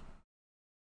 3.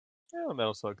 Yeah,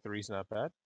 Metal Slug 3's not bad.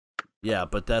 Yeah,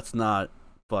 but that's not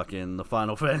fucking the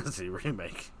Final Fantasy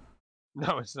remake.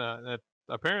 No, it's not. That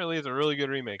apparently is a really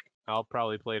good remake. I'll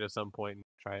probably play it at some point and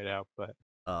try it out, but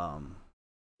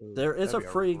there is a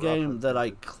free game that I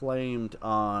claimed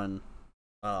on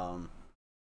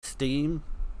Steam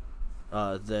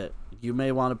that you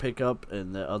may want to pick up,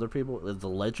 and the other people, is The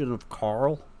Legend of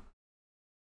Carl.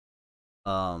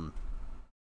 It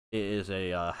is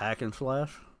a hack and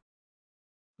slash.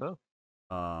 Oh.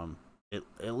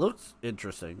 It looks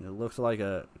interesting. It looks like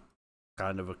a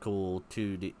kind of a cool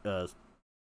 2D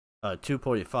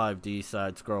 2.5D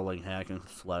side-scrolling hack and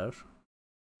slash.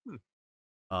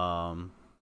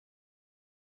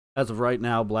 As of right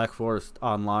now, Black Desert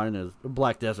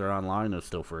Online is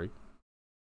still free.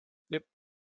 Yep.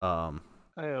 I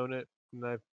own it, and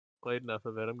I've played enough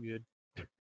of it. I'm good.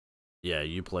 Yeah,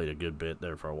 you played a good bit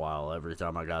there for a while. Every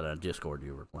time I got on Discord,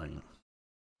 you were playing it.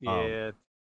 Yeah.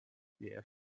 Yeah.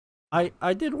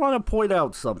 I did want to point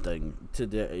out something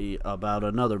today about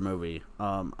another movie.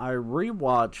 I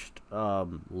rewatched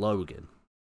Logan.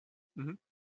 Mm-hmm.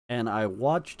 And I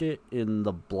watched it in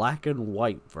the black and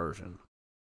white version.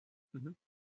 Mm-hmm.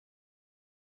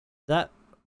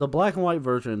 The black and white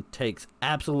version takes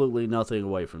absolutely nothing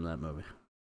away from that movie.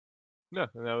 No,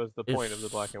 and that was the point of the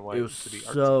black and white. It was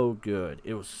so good.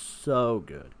 It was so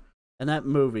good. And that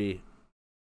movie,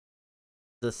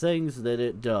 the things that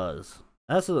it does,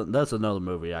 that's another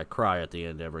movie I cry at the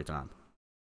end every time.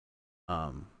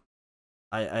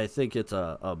 I think it's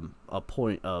a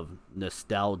point of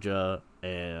nostalgia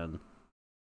and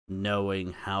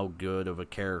knowing how good of a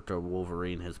character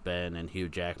Wolverine has been, and Hugh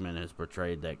Jackman has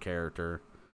portrayed that character,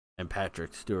 and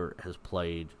Patrick Stewart has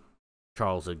played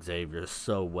Charles Xavier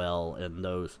so well, and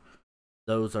those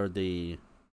are the,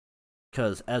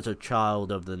 because as a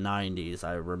child of the 90s,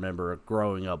 I remember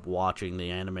growing up watching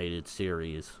the animated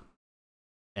series,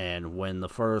 and when the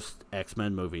first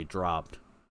X-Men movie dropped,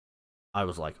 I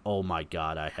was like, oh my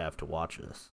god, I have to watch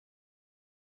this.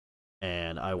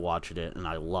 And I watched it and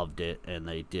I loved it, and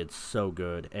they did so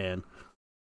good. And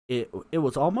it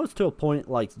was almost to a point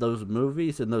like those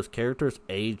movies and those characters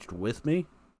aged with me,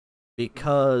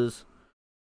 because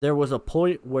there was a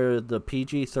point where the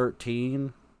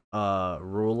PG-13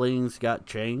 rulings got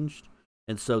changed,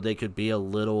 and so they could be a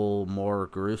little more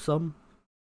gruesome.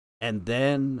 And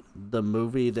then the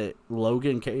movie that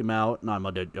Logan came out, and I'm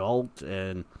an adult,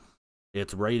 and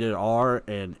it's rated R,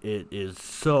 and it is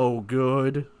so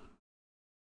good.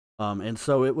 And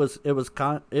so it was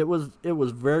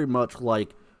very much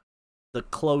like the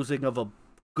closing of a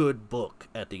good book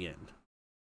at the end.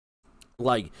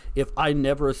 Like, if I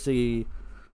never see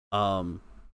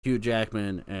Hugh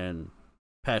Jackman and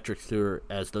Patrick Stewart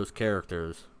as those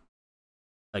characters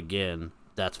again,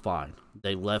 that's fine.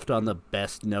 They left on the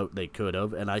best note they could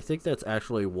have, and I think that's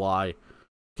actually why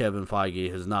Kevin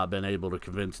Feige has not been able to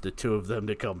convince the two of them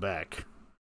to come back,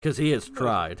 because he has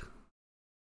tried.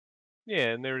 Yeah,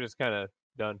 and they were just kind of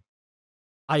done.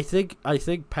 I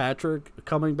think Patrick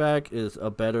coming back is a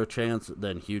better chance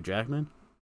than Hugh Jackman.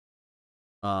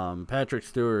 Patrick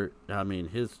Stewart, I mean,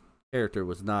 his character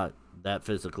was not that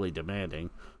physically demanding,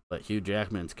 but Hugh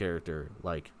Jackman's character,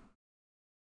 like,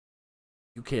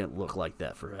 you can't look like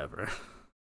that forever.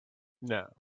 No.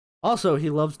 Also, he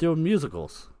loves doing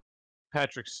musicals.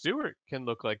 Patrick Stewart can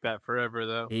look like that forever,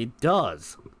 though. He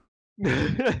does.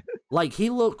 Like, he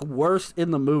looked worse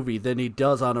in the movie than he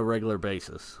does on a regular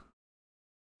basis.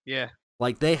 Yeah.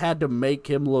 Like, they had to make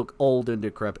him look old and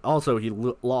decrepit. Also, he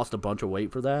lost a bunch of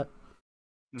weight for that.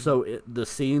 Mm-hmm. So the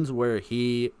scenes where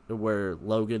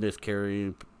Logan is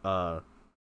carrying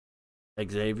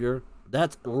Xavier,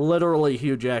 that's literally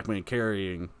Hugh Jackman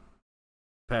carrying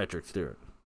Patrick Stewart.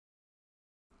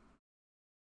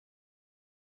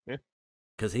 Yeah.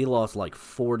 Because he lost like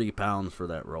 40 pounds for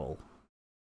that role.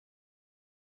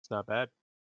 It's not bad.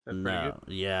 That's pretty good.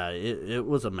 Yeah, it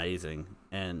was amazing.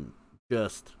 And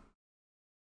just,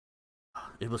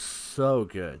 it was so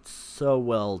good. So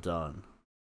well done.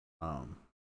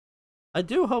 I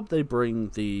do hope they bring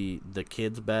the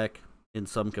kids back in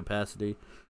some capacity,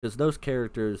 because those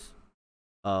characters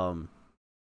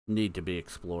need to be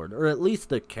explored, or at least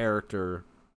the character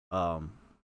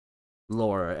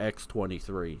Laura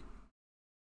X-23.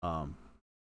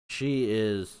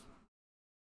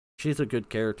 She's a good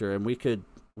character, and we could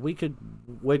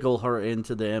wiggle her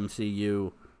into the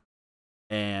MCU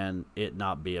and it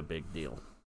not be a big deal.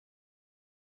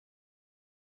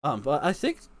 But I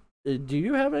think, do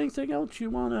you have anything else you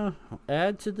want to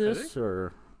add to this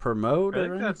or promote? I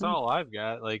think that's all I've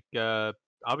got. Like,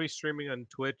 I'll be streaming on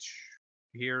Twitch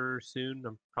here soon.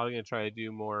 I'm probably gonna try to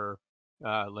do more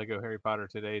Lego Harry Potter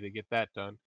today to get that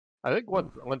done. I think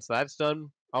once that's done,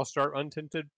 I'll start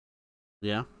Untinted.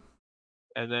 Yeah.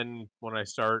 And then when I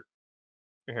start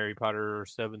Harry Potter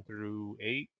 7 through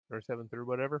 8 or 7 through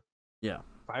whatever. Yeah.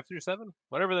 5 through 7,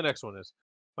 whatever the next one is.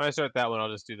 When I start that one, I'll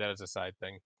just do that as a side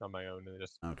thing on my own and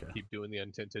just keep doing the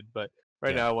Untinted. But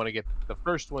right now, I want to get the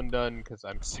first one done because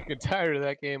I'm sick and tired of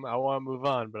that game. I want to move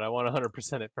on, but I want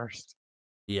 100% it first.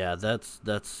 Yeah, that's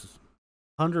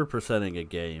 100%ing a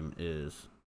game is,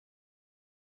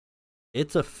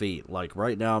 it's a feat. Like,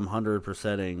 right now, I'm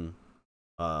 100%ing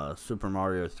Super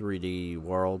Mario 3D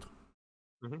World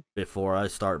before I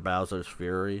start Bowser's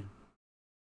Fury.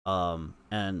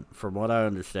 And from what I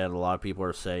understand, a lot of people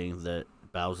are saying that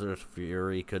Bowser's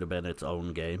Fury could have been its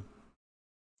own game.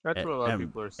 That's what a lot of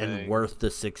people are saying. And worth the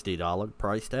 $60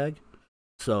 price tag.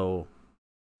 So,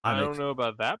 I don't know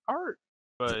about that part,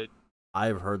 but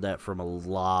I've heard that from a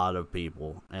lot of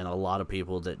people, and a lot of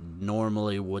people that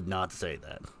normally would not say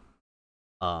that.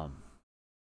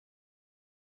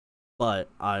 But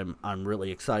I'm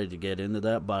really excited to get into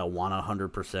that, but I want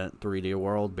 100% 3D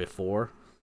World before.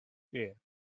 Yeah.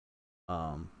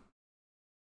 But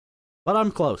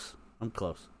I'm close.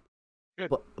 Good.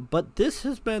 But this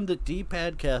has been the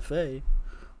D-Pad Cafe,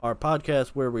 our podcast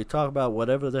where we talk about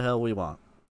whatever the hell we want.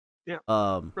 Yeah.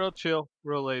 Real chill,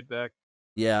 real laid back.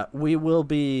 Yeah, we will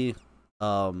be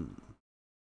doing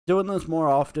this more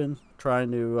often, trying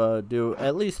to do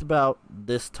at least about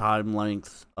this time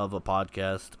length of a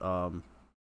podcast.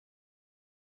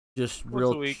 Just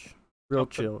once a week. Real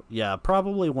chill. Yeah,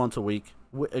 probably once a week,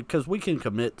 because we can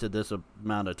commit to this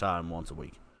amount of time once a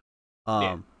week.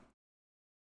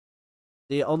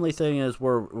 The only thing is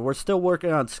we're still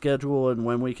working on schedule and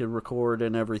when we can record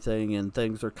and everything, and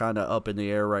things are kind of up in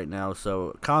the air right now.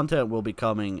 So content will be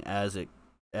coming as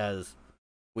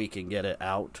we can get it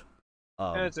out.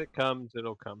 As it comes,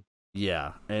 it'll come.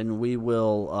 Yeah, and we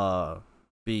will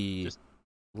be just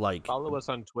like, follow us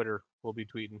on Twitter we'll be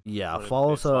tweeting. Yeah, when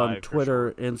follow it's us on live, for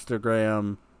Twitter, sure.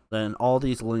 Instagram. Then all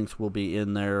these links will be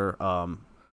in there.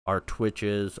 Our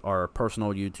Twitches, our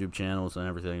personal YouTube channels, and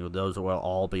everything. Those will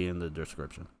all be in the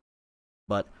description.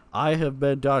 But I have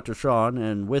been Dr. Sean,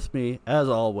 and with me, as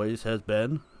always, has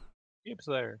been Keep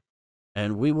there.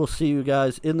 And we will see you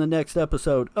guys in the next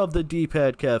episode of the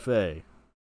D-Pad Cafe.